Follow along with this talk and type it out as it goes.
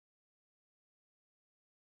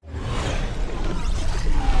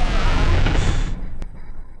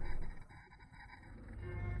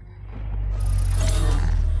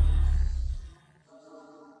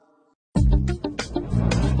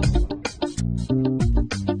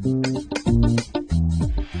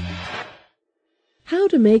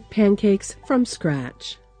to make pancakes from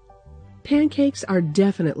scratch. Pancakes are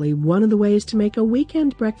definitely one of the ways to make a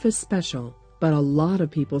weekend breakfast special, but a lot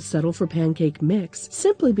of people settle for pancake mix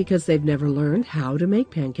simply because they've never learned how to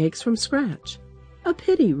make pancakes from scratch. A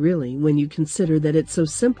pity, really, when you consider that it's so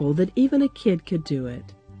simple that even a kid could do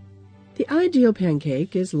it. The ideal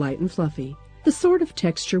pancake is light and fluffy, the sort of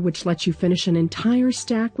texture which lets you finish an entire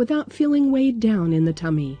stack without feeling weighed down in the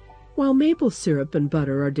tummy. While maple syrup and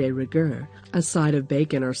butter are de rigueur, a side of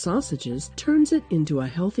bacon or sausages turns it into a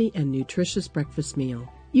healthy and nutritious breakfast meal.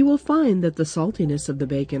 You will find that the saltiness of the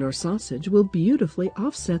bacon or sausage will beautifully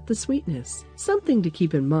offset the sweetness, something to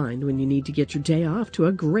keep in mind when you need to get your day off to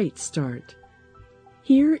a great start.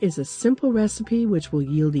 Here is a simple recipe which will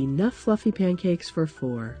yield enough fluffy pancakes for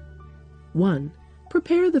 4. 1.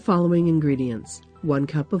 Prepare the following ingredients: 1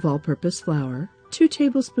 cup of all-purpose flour, 2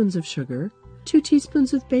 tablespoons of sugar, 2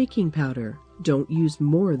 teaspoons of baking powder. Don't use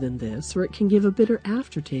more than this or it can give a bitter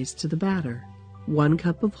aftertaste to the batter. 1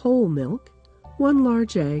 cup of whole milk, 1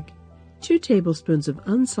 large egg, 2 tablespoons of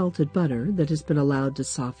unsalted butter that has been allowed to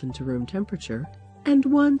soften to room temperature, and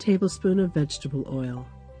 1 tablespoon of vegetable oil.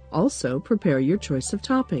 Also, prepare your choice of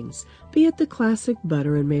toppings, be it the classic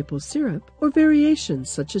butter and maple syrup or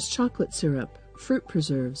variations such as chocolate syrup, fruit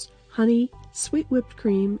preserves, honey, sweet whipped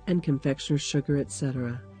cream, and confectioner's sugar,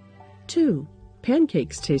 etc. 2.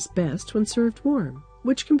 Pancakes taste best when served warm,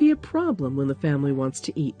 which can be a problem when the family wants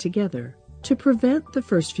to eat together. To prevent the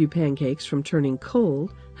first few pancakes from turning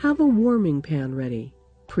cold, have a warming pan ready.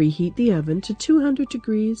 Preheat the oven to 200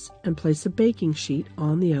 degrees and place a baking sheet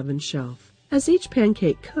on the oven shelf. As each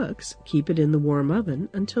pancake cooks, keep it in the warm oven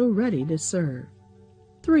until ready to serve.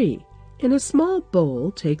 3. In a small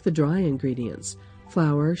bowl, take the dry ingredients,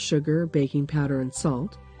 flour, sugar, baking powder, and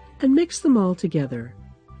salt, and mix them all together.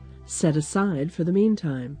 Set aside for the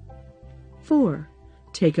meantime. 4.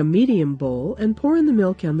 Take a medium bowl and pour in the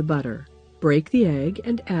milk and the butter. Break the egg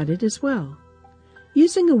and add it as well.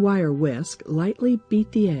 Using a wire whisk, lightly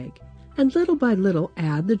beat the egg, and little by little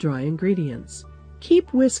add the dry ingredients.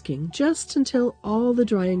 Keep whisking just until all the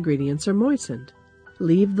dry ingredients are moistened.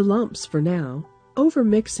 Leave the lumps for now.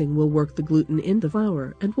 Over-mixing will work the gluten into the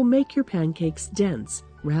flour and will make your pancakes dense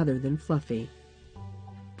rather than fluffy.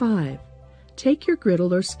 5. Take your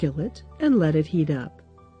griddle or skillet and let it heat up.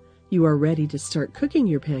 You are ready to start cooking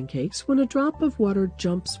your pancakes when a drop of water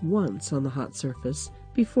jumps once on the hot surface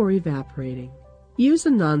before evaporating. Use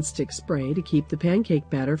a nonstick spray to keep the pancake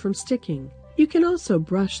batter from sticking. You can also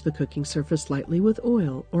brush the cooking surface lightly with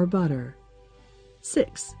oil or butter.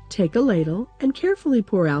 6. Take a ladle and carefully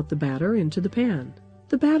pour out the batter into the pan.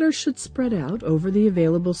 The batter should spread out over the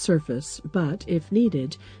available surface, but, if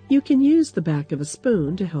needed, you can use the back of a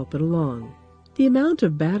spoon to help it along. The amount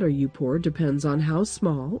of batter you pour depends on how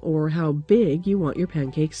small or how big you want your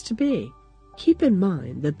pancakes to be. Keep in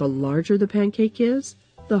mind that the larger the pancake is,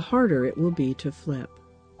 the harder it will be to flip.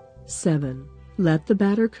 7. Let the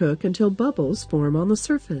batter cook until bubbles form on the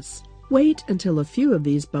surface. Wait until a few of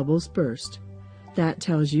these bubbles burst. That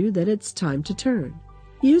tells you that it's time to turn.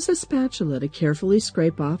 Use a spatula to carefully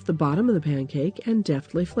scrape off the bottom of the pancake and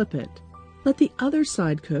deftly flip it. Let the other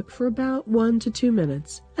side cook for about 1 to 2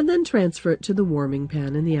 minutes, and then transfer it to the warming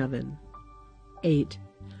pan in the oven. 8.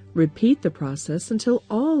 Repeat the process until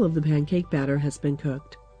all of the pancake batter has been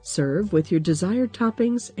cooked. Serve with your desired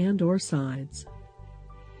toppings and/or sides.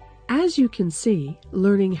 As you can see,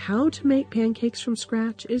 learning how to make pancakes from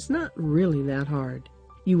scratch is not really that hard.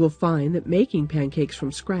 You will find that making pancakes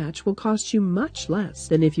from scratch will cost you much less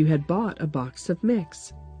than if you had bought a box of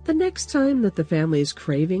mix. The next time that the family is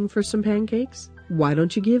craving for some pancakes, why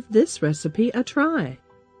don't you give this recipe a try?